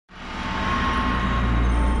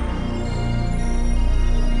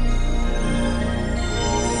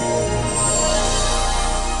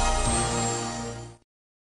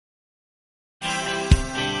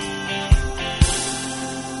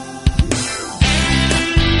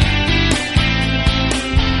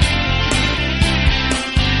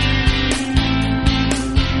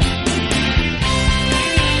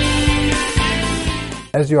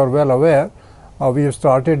as you are well aware, we have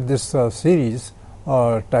started this series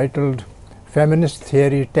titled Feminist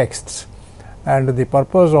Theory Texts, and the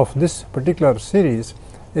purpose of this particular series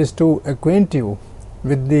is to acquaint you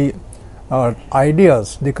with the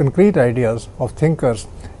ideas, the concrete ideas of thinkers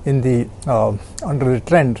in the under the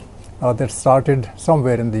trend that started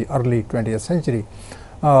somewhere in the early 20th century.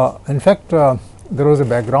 In fact, there was a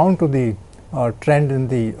background to the trend in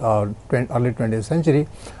the early 20th century,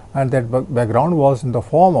 and that background was in the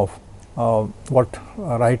form of what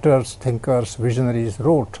writers, thinkers, visionaries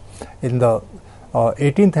wrote in the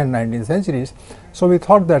 18th and 19th centuries. So we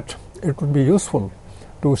thought that it would be useful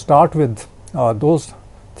to start with those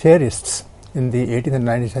theorists in the 18th and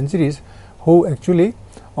 19th centuries who actually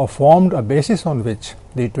formed a basis on which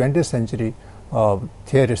the 20th century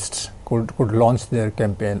theorists could launch their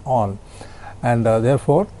campaign on. And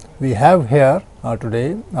therefore, we have here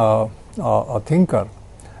today a thinker,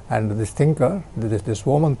 and this thinker, this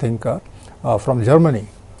woman thinker from Germany.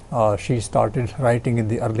 She started writing in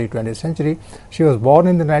the early 20th century. She was born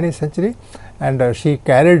in the 19th century, and she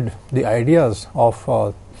carried the ideas of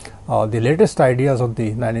the latest ideas of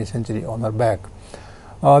the 19th century on her back.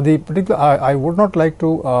 I would not like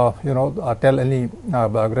to tell any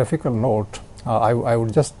biographical note. I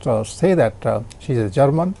would just say that she is a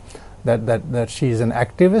German, that she is an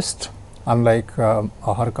activist, unlike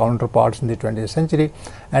her counterparts in the 20th century,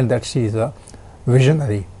 and that she is a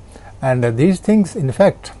visionary. And these things, in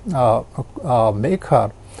fact, make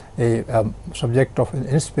her a subject of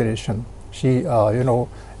inspiration. She,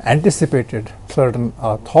 anticipated certain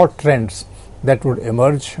thought trends that would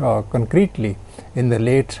emerge concretely in the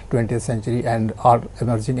late 20th century and are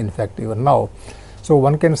emerging, in fact, even now. So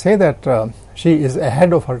one can say that she is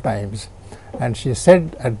ahead of her times, and she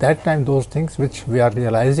said at that time those things which we are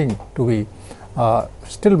realizing to be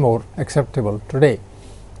still more acceptable today.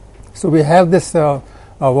 So we have this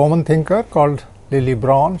a woman thinker called Lily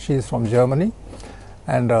Braun. She is from Germany,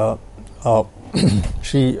 and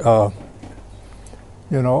she was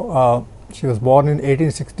born in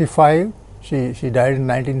 1865. She died in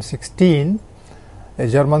 1916. A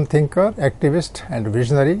German thinker, activist, and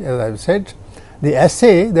visionary, as I've said. The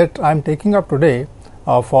essay that I'm taking up today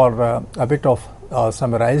for a bit of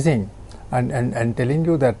summarizing and telling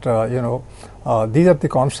you that these are the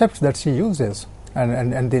concepts that she uses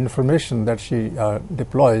and the information that she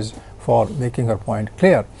deploys for making her point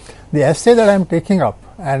clear. The essay that I'm taking up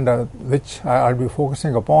and which I'll be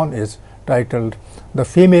focusing upon is titled The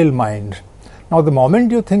Female Mind. Now, the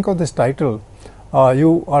moment you think of this title,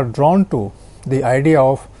 you are drawn to the idea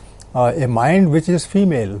of a mind which is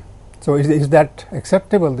female. So is that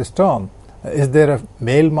acceptable, this term? Is there a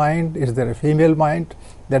male mind? Is there a female mind?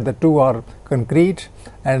 That the two are concrete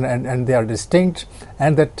and they are distinct,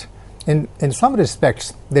 and that in some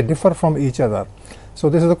respects they differ from each other. So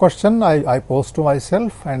this is a question I pose to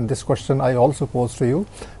myself, and this question I also pose to you,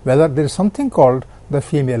 whether there is something called the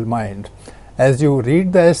female mind. As you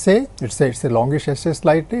read the essay, it's a longish essay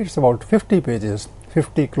slightly, it's about 50 pages,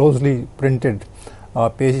 50 closely printed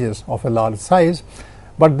pages of a large size.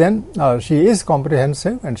 But then she is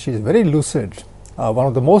comprehensive and she is very lucid, one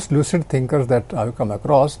of the most lucid thinkers that I've come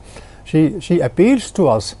across. She appeals to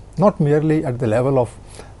us not merely at the level of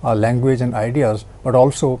language and ideas, but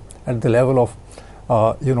also at the level of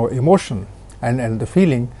emotion and the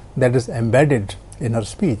feeling that is embedded in her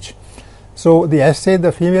speech. So the essay,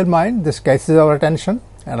 The Female Mind, this catches our attention,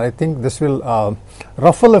 and I think this will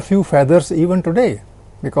ruffle a few feathers even today,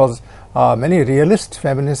 because many realist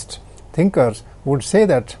feminist thinkers would say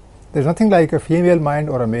that there is nothing like a female mind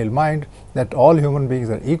or a male mind, that all human beings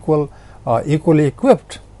are equally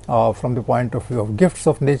equipped from the point of view of gifts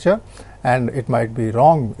of nature, and it might be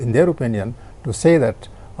wrong in their opinion to say that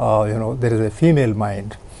there is a female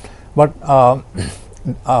mind. But our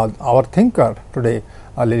thinker today,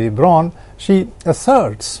 Lily Braun, she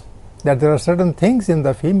asserts that there are certain things in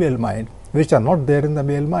the female mind which are not there in the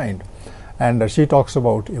male mind. And she talks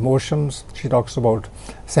about emotions, she talks about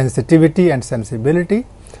sensitivity and sensibility,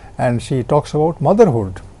 and she talks about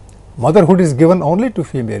motherhood. Motherhood is given only to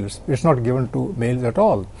females, it's not given to males at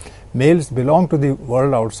all. Males belong to the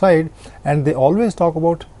world outside, and they always talk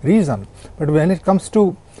about reason. But when it comes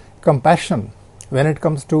to compassion, when it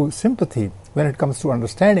comes to sympathy, when it comes to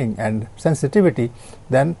understanding and sensitivity,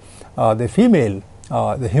 then the female,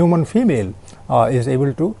 the human female, is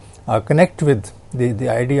able to connect with the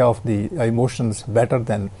idea of the emotions better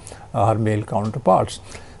than her male counterparts.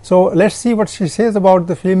 So let's see what she says about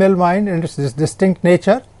the female mind and its distinct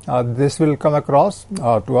nature. This will come across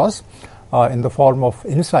to us in the form of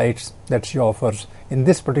insights that she offers in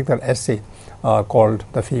this particular essay called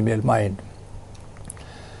The Female Mind.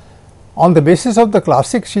 On the basis of the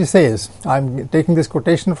classics, she says, I am taking this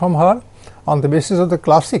quotation from her, on the basis of the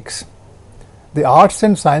classics, the arts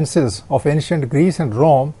and sciences of ancient Greece and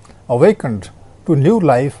Rome awakened to new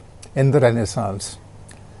life in the Renaissance.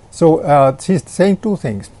 So she's saying two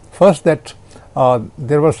things. First, that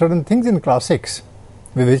there were certain things in classics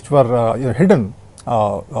which were hidden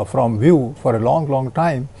from view for a long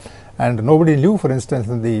time, and nobody knew, for instance,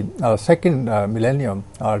 in the second millennium,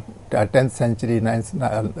 10th century,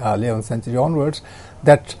 11th century onwards,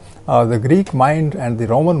 that the Greek mind and the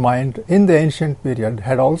Roman mind in the ancient period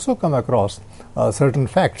had also come across certain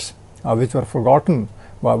facts which were forgotten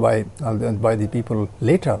by the people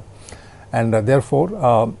later. And therefore,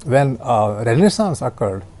 when Renaissance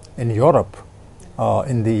occurred in Europe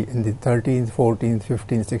in the 13th, 14th,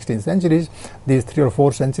 15th, 16th centuries, these 3 or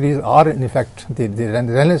 4 centuries are in effect the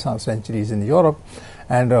Renaissance centuries in Europe,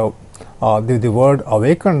 and the word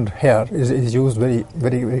awakened here is used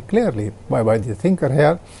very clearly by the thinker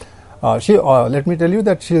here. Let me tell you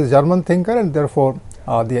that she is a German thinker, and therefore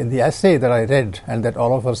the essay that I read and that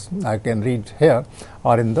all of us can read here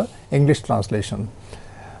are in the English translation.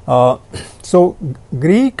 So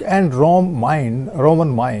Greek and Roman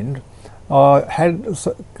mind had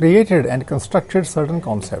created and constructed certain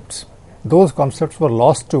concepts. Those concepts were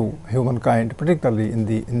lost to humankind, particularly in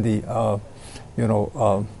the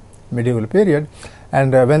medieval period.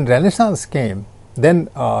 And when Renaissance came, then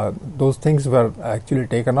those things were actually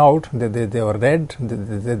taken out. They were read.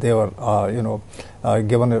 They were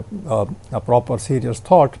given a proper serious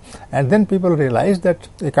thought. And then people realized that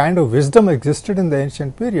a kind of wisdom existed in the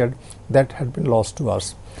ancient period that had been lost to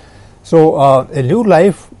us. So a new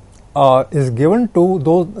life is given to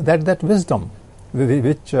that wisdom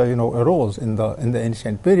which arose in the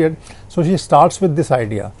ancient period. So she starts with this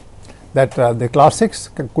idea that the classics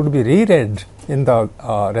could be reread in the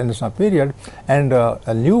Renaissance period, and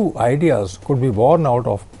new ideas could be born out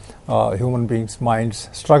of human beings' minds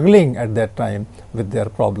struggling at that time with their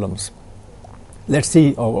problems. Let's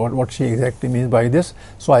see what she exactly means by this.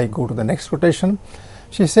 So I go to the next quotation.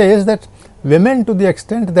 She says that women, to the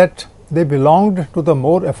extent that they belonged to the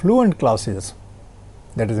more affluent classes,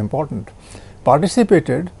 that is important,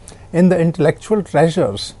 participated in the intellectual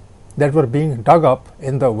treasures that were being dug up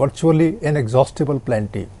in the virtually inexhaustible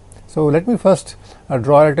plenty. So let me first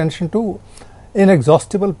draw your attention to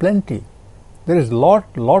inexhaustible plenty. There is lot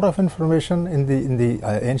of information in the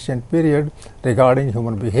ancient period regarding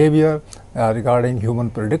human behavior, regarding human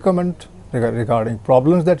predicament, regarding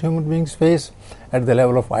problems that human beings face at the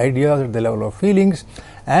level of ideas, at the level of feelings,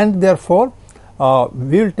 and therefore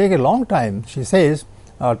we will take a long time, she says,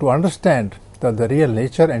 to understand the real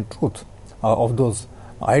nature and truth of those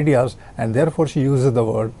ideas, and therefore she uses the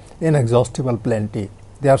word inexhaustible plenty.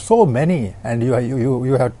 There are so many, and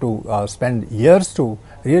you have to spend years to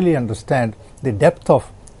really understand the depth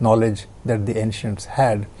of knowledge that the ancients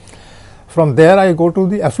had. From there I go to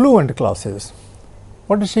the affluent classes.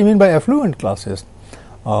 What does she mean by affluent classes?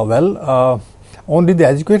 Only the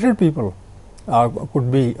educated people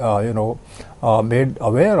could be made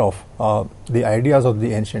aware of the ideas of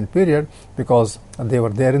the ancient period, because they were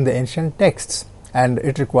there in the ancient texts, and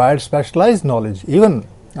it required specialized knowledge even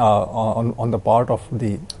on the part of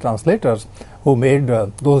the translators who made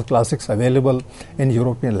those classics available in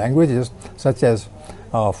European languages such as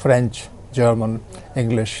French, German,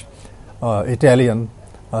 English, Italian,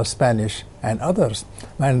 Spanish, and others.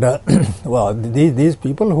 And these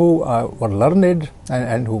people who were learned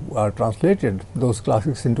and who translated those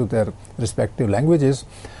classics into their respective languages,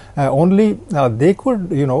 only they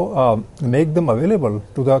could make them available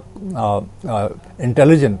to the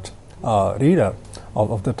intelligent reader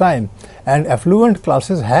of the time. And affluent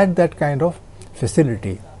classes had that kind of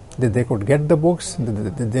facility. They could get the books,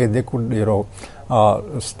 they could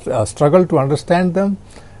struggle to understand them,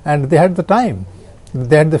 and they had the time.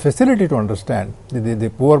 They had the facility to understand. The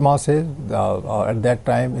poor masses at that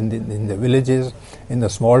time in the villages, in the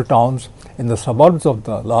small towns, in the suburbs of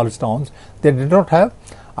the large towns, they did not have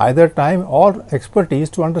either time or expertise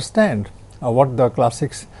to understand what the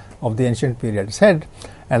classics of the ancient period said,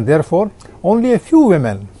 and therefore only a few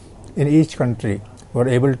women in each country were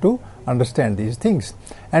able to understand these things.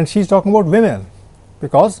 And she's talking about women,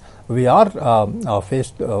 because we are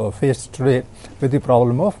faced today with the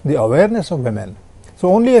problem of the awareness of women.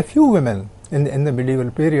 So only a few women in the medieval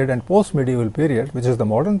period and post-medieval period, which is the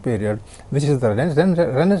modern period, which is the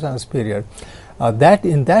Renaissance period, that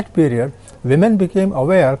in that period women became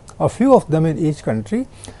aware, a few of them in each country,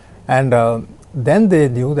 and then they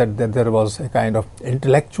knew that there was a kind of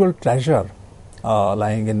intellectual treasure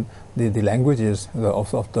lying in the languages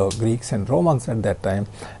of the Greeks and Romans at that time,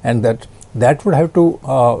 and that that would have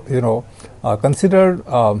to considered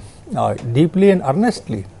deeply and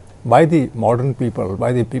earnestly by the modern people,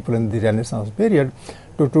 by the people in the Renaissance period,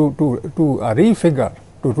 to refigure,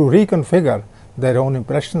 to reconfigure their own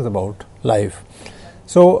impressions about life.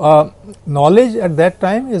 So knowledge at that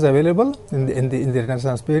time is available in the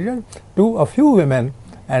Renaissance period to a few women,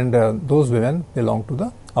 and those women belong to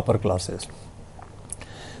the upper classes.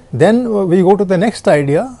 Then we go to the next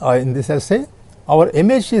idea in this essay. Our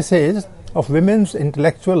image, she says, of women's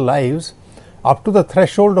intellectual lives up to the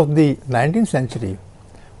threshold of the 19th century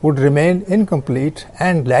would remain incomplete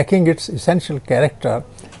and lacking its essential character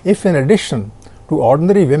if, in addition to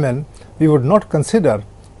ordinary women, we would not consider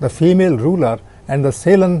the female ruler and the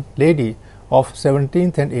Ceylon lady of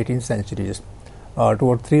 17th and 18th centuries. Two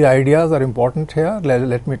or three ideas are important here.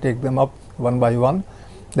 Let me take them up one by one.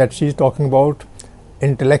 That she is talking about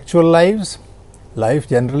intellectual lives. Life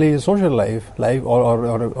generally is social life,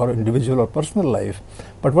 or individual or personal life.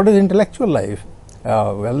 But what is intellectual life?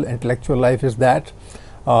 Well, intellectual life is that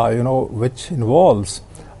which involves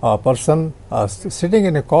a person sitting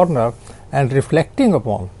in a corner and reflecting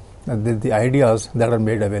upon the ideas that are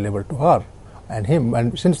made available to her and him.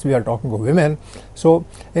 And since we are talking of women, so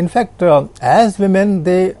in fact, as women,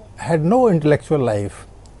 they had no intellectual life,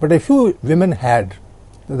 but a few women had.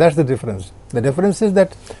 That's the difference. The difference is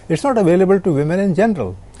that it's not available to women in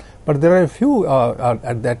general, but there are a few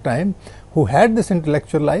at that time who had this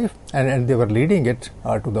intellectual life, and they were leading it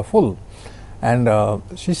to the full. And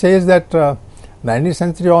she says that 19th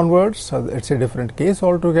century onwards, it's a different case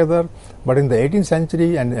altogether. But in the 18th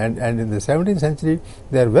century and in the 17th century,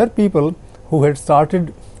 there were people who had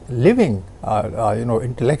started living,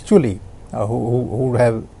 intellectually, who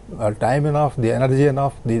have time enough, the energy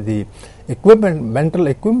enough, the equipment, mental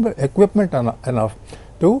equipment enough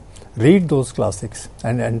to read those classics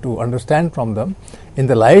and to understand from them, in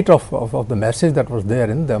the light of the message that was there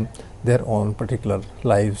in them, their own particular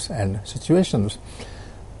lives and situations.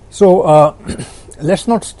 So let's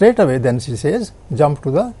not straight away, then she says, jump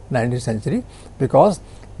to the 19th century, because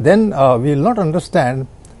then we will not understand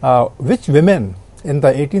which women in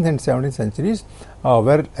the 18th and 17th centuries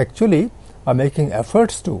were actually making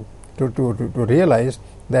efforts to realize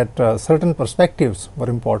that certain perspectives were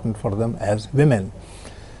important for them as women.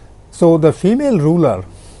 So the female ruler,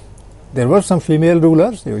 there were some female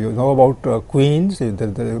rulers. You know about queens. There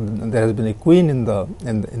has been a queen in the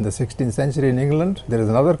 16th century in England. There is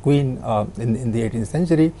another queen in the 18th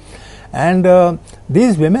century, and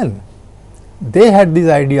these women, they had these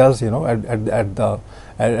ideas,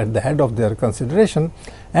 at the head of their consideration.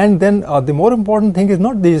 And then the more important thing is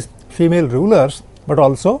not these female rulers, but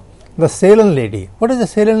also the Ceylon lady. What is a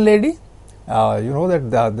Ceylon lady? You know that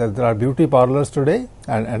there are beauty parlors today,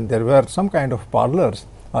 and there were some kind of parlors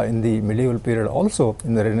in the medieval period also,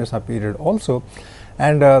 in the Renaissance period also.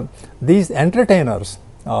 And these entertainers,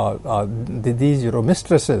 these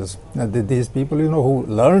mistresses, these people who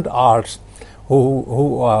learned arts,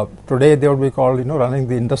 who today they would be called running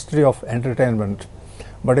the industry of entertainment.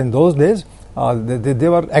 But in those days, they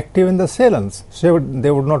were active in the salons. So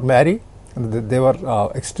they would not marry. They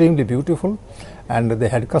were extremely beautiful, and they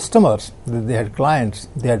had customers, they had clients,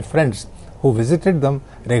 they had friends who visited them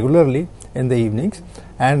regularly in the evenings,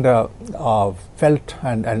 and felt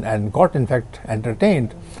and got in fact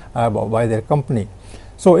entertained by their company.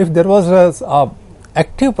 So if there was a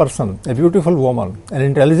active person, a beautiful woman, an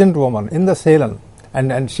intelligent woman in the salon,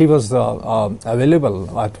 and she was available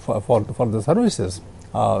for the services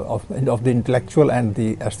of the intellectual and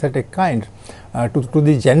the aesthetic kind to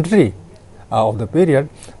the gentry of the period,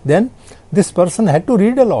 then this person had to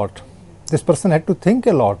read a lot, this person had to think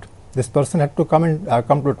a lot, this person had to come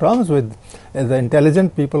to terms with the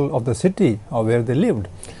intelligent people of the city where they lived,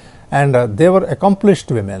 and they were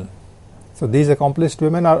accomplished women. So these accomplished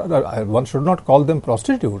women are, one should not call them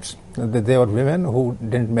prostitutes. They were women who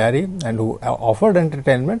didn't marry and who offered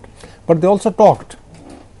entertainment, but they also talked.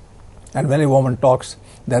 And when a woman talks,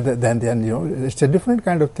 then it's a different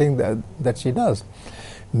kind of thing that she does.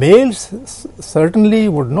 Males certainly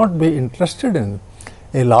would not be interested in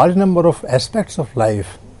a large number of aspects of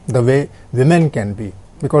life the way women can be,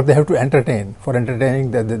 because they have to entertain. For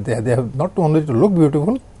entertaining, they have not only to look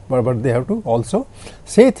beautiful, but they have to also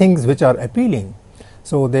say things which are appealing.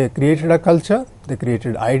 So they created a culture, they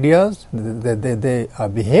created ideas, they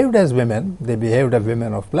behaved as women, they behaved as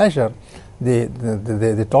women of pleasure, they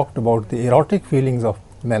talked about the erotic feelings of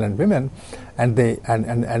men and women, and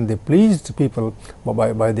they pleased people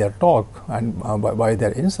by their talk and by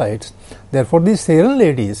their insights. Therefore, these Ceylon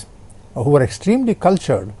ladies who were extremely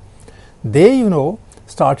cultured, they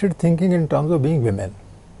started thinking in terms of being women.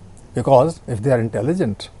 because if they are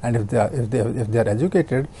intelligent and if they are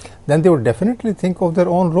educated, then they would definitely think of their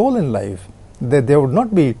own role in life. They would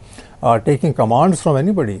not be taking commands from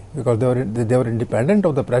anybody, because they were independent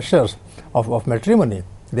of the pressures of matrimony.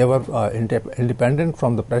 They were independent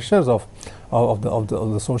from the pressures of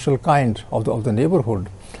the social kind, of the neighborhood.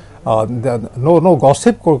 No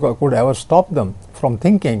gossip could ever stop them from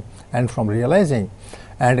thinking and from realizing.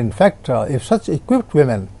 And in fact, if such equipped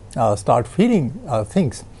women start feeling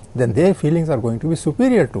things, then their feelings are going to be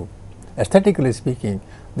superior to, aesthetically speaking,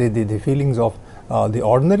 the feelings of the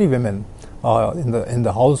ordinary women in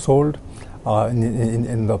the household,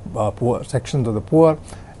 in the poor sections of the poor,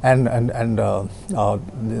 and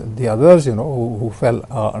the others, who fell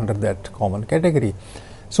under that common category.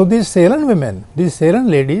 So these Ceylon women, these Ceylon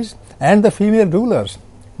ladies, and the female rulers,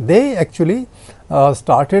 they actually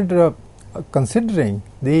started considering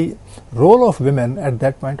the role of women at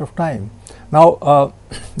that point of time. Now,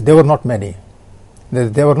 there were not many.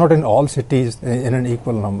 They were not in all cities in an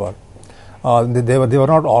equal number. They were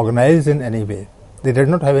not organized in any way. They did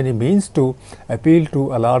not have any means to appeal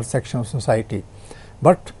to a large section of society.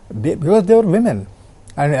 But because they were women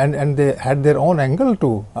and they had their own angle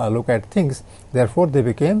to look at things, therefore they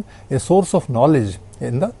became a source of knowledge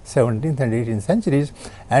in the 17th and 18th centuries.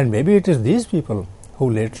 And maybe it is these people who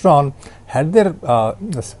later on had their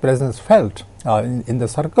presence felt in the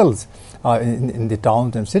circles, in the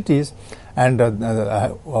towns and cities, and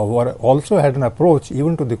also had an approach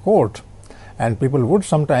even to the court. And people would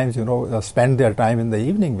sometimes, spend their time in the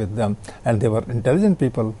evening with them, and they were intelligent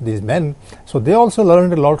people, these men. So they also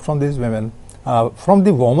learned a lot from these women, from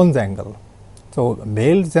the woman's angle. So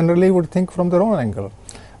males generally would think from their own angle.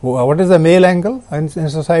 What is the male angle in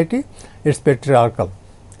society? It's patriarchal.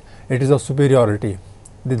 It is of superiority.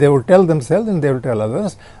 They would tell themselves and they will tell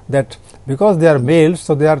others that because they are males,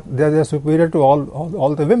 so they are superior to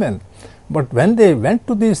all the women. But when they went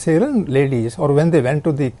to the Ceylon ladies, or when they went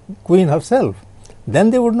to the queen herself, then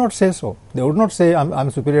they would not say so. They would not say, I'm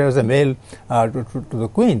superior as a male to the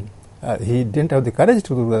queen. He didn't have the courage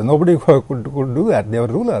to do that. Nobody could do that. They were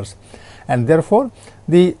rulers. And therefore,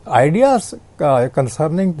 the ideas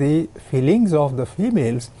concerning the feelings of the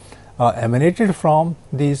females emanated from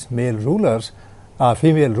these female rulers,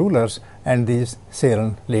 and these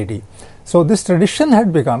Ceylon lady. So this tradition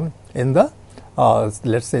had begun in the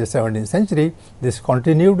let's say 17th century. This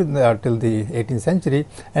continued till the 18th century,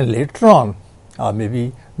 and later on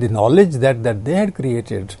maybe the knowledge that they had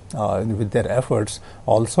created with their efforts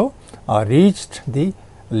also reached the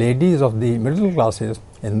ladies of the middle classes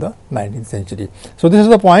in the 19th century. So this is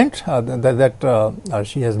the point that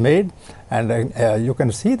she has made, and you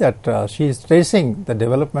can see that she is tracing the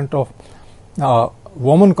development of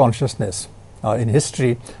woman consciousness in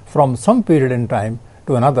history from some period in time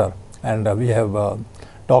to another. And we have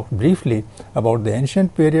talked briefly about the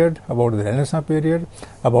ancient period, about the Renaissance period,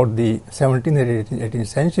 about the 17th and 18th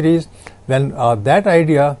centuries, when that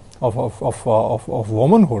idea of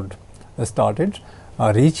womanhood started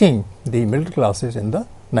reaching the middle classes in the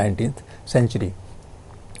 19th century.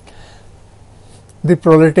 The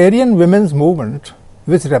proletarian women's movement,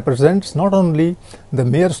 which represents not only the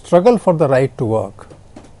mere struggle for the right to work,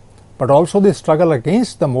 but also the struggle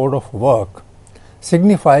against the mode of work,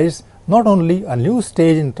 signifies not only a new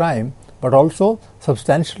stage in time, but also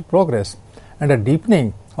substantial progress and a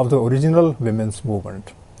deepening of the original women's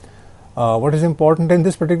movement. What is important in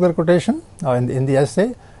this particular quotation, in the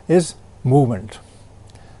essay, is movement.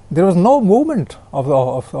 There was no movement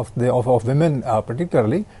of women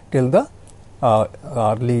particularly till the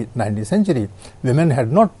early 19th century. Women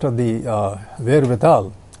had not the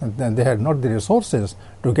wherewithal, and they had not the resources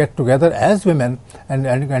to get together as women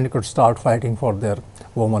and could start fighting for their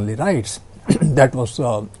womanly rights. That was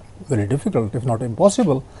very difficult, if not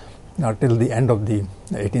impossible, till the end of the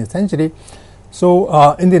 18th century.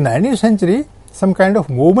 So in the 19th century, some kind of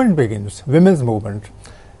movement begins, women's movement.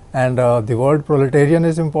 And the word proletarian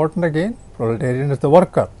is important again. Proletarian is the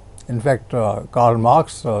worker. In fact, Karl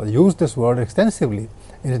Marx used this word extensively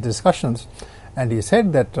in his discussions, and he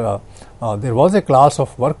said that there was a class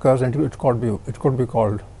of workers, and it could be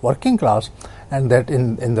called working class, and that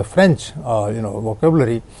in the French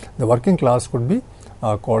vocabulary, the working class could be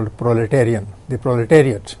called proletarian, the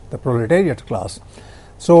proletariat class.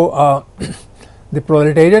 So the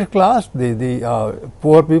proletariat class, the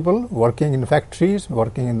poor people working in factories,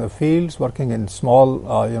 working in the fields, working in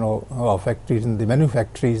small factories, in the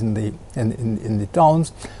manufactories, in the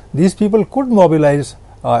towns, these people could mobilize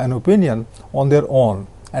an opinion on their own.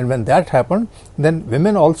 And when that happened, then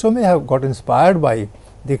women also may have got inspired by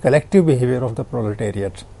the collective behavior of the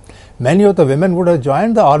proletariat. many of the women would have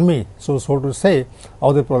joined the army, so to say,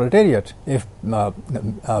 of the proletariat. If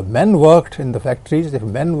men worked in the factories, if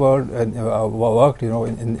men worked in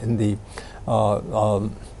the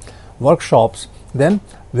workshops, then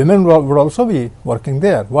women would also be working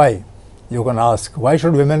there. Why? You can ask, why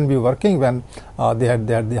should women be working when they had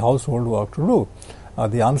the household work to do?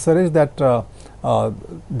 The answer is that the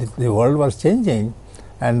world was changing,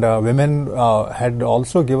 and women had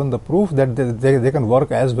also given the proof that they can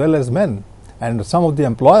work as well as men. And some of the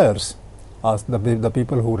employers, the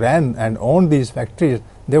people who ran and owned these factories,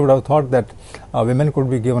 they would have thought that women could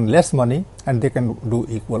be given less money and they can do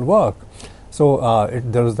equal work. So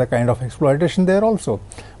there was the kind of exploitation there also.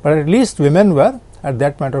 But at least women were, at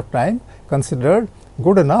that point of time, considered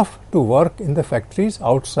good enough to work in the factories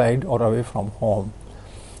outside or away from home.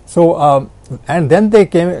 So and then they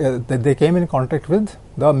came in contact with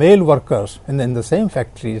the male workers in the same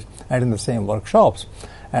factories and in the same workshops,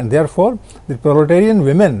 and therefore the proletarian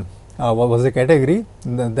women was a category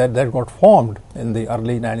that got formed in the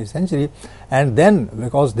early 19th century. And then,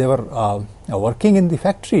 because they were working in the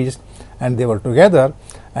factories and they were together,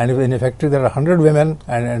 and if in a factory there are 100 women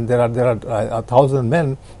and there are 1,000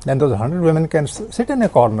 men, then those 100 women can sit in a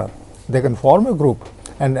corner. They can form a group,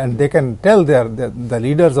 and they can tell the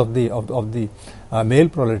leaders of the male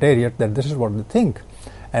proletariat that this is what they think,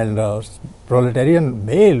 and proletarian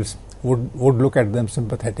males would look at them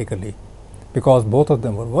sympathetically, because both of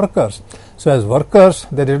them were workers. So as workers,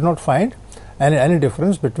 they did not find any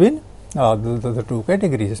difference between the two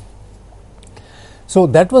categories. So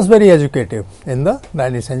that was very educative in the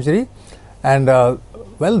 19th century. And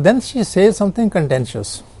well, then she says something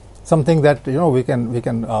contentious, something that we can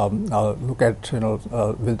look at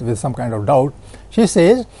with some kind of doubt. She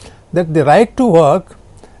says that the right to work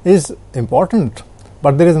is important,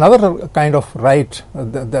 but there is another kind of right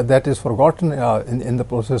that is forgotten in the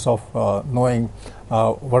process of knowing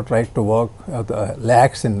what right to work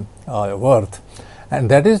lacks in worth, and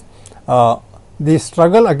that is the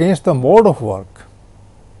struggle against the mode of work.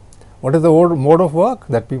 What is the mode of work?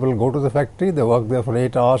 That people go to the factory, they work there for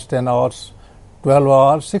 8 hours, 10 hours, 12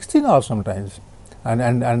 hours, 16 hours sometimes,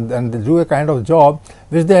 and they do a kind of job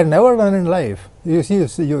which they had never done in life. You see,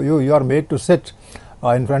 you are made to sit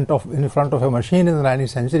in front of a machine in the 19th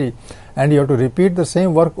century, and you have to repeat the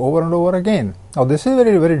same work over and over again. Now this is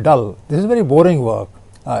very, very dull. This is very boring work.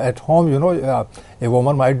 At home, a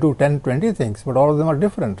woman might do 10, 20 things, but all of them are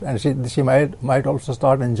different, and she might also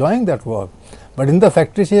start enjoying that work. But in the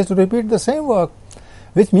factory, she has to repeat the same work,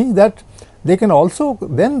 which means that they can also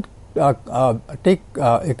then take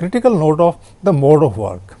a critical note of the mode of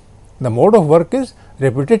work. The mode of work is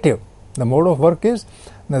repetitive. The mode of work is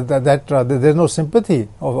that there is no sympathy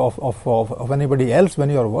of anybody else when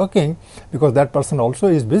you are working, because that person also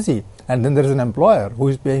is busy, and then there is an employer who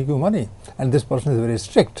is paying you money, and this person is very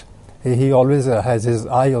strict. He always has his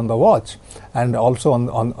eye on the watch, and also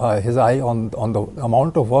on his eye on the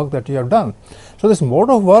amount of work that you have done. So this mode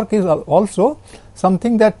of work is also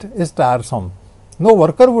something that is tiresome. No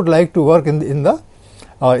worker would like to work in the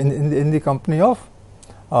company of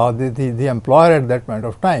the employer at that point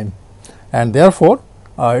of time, and therefore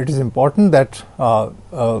it is important that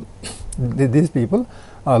these people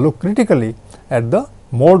look critically at the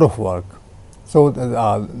mode of work. So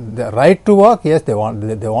the right to work, yes, they want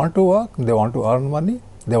to work, they want to earn money,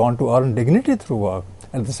 they want to earn dignity through work.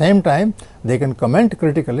 At the same time, they can comment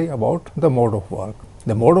critically about the mode of work.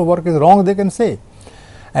 The mode of work is wrong, they can say.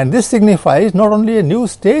 And this signifies not only a new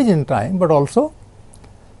stage in time, but also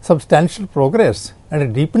substantial progress and a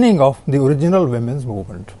deepening of the original women's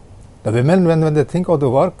movement. The women, when they think of the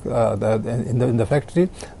work in the factory,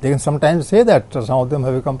 they can sometimes say that some of them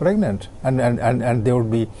have become pregnant, and they would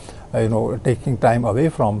be taking time away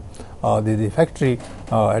from the factory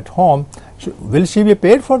at home. Will she be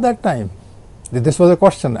paid for that time? This was a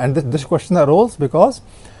question, and this question arose because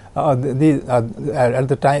at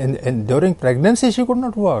the time during pregnancy she could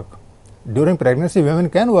not work. During pregnancy, women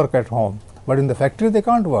can work at home, but in the factory they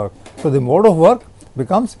can't work. So the mode of work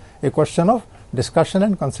becomes a question of discussion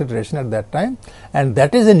and consideration at that time, and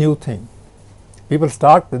that is a new thing. People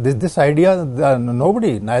start this idea that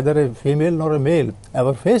nobody, neither a female nor a male,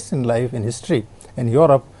 ever faced in life, in history, in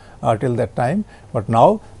Europe till that time. But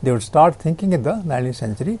now they would start thinking in the 19th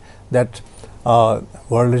century that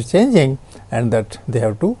world is changing, and that they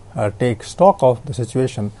have to take stock of the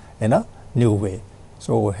situation in a new way.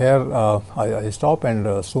 So here I stop,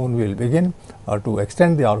 and soon we will begin to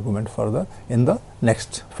extend the argument further in the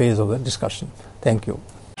next phase of the discussion. Thank you.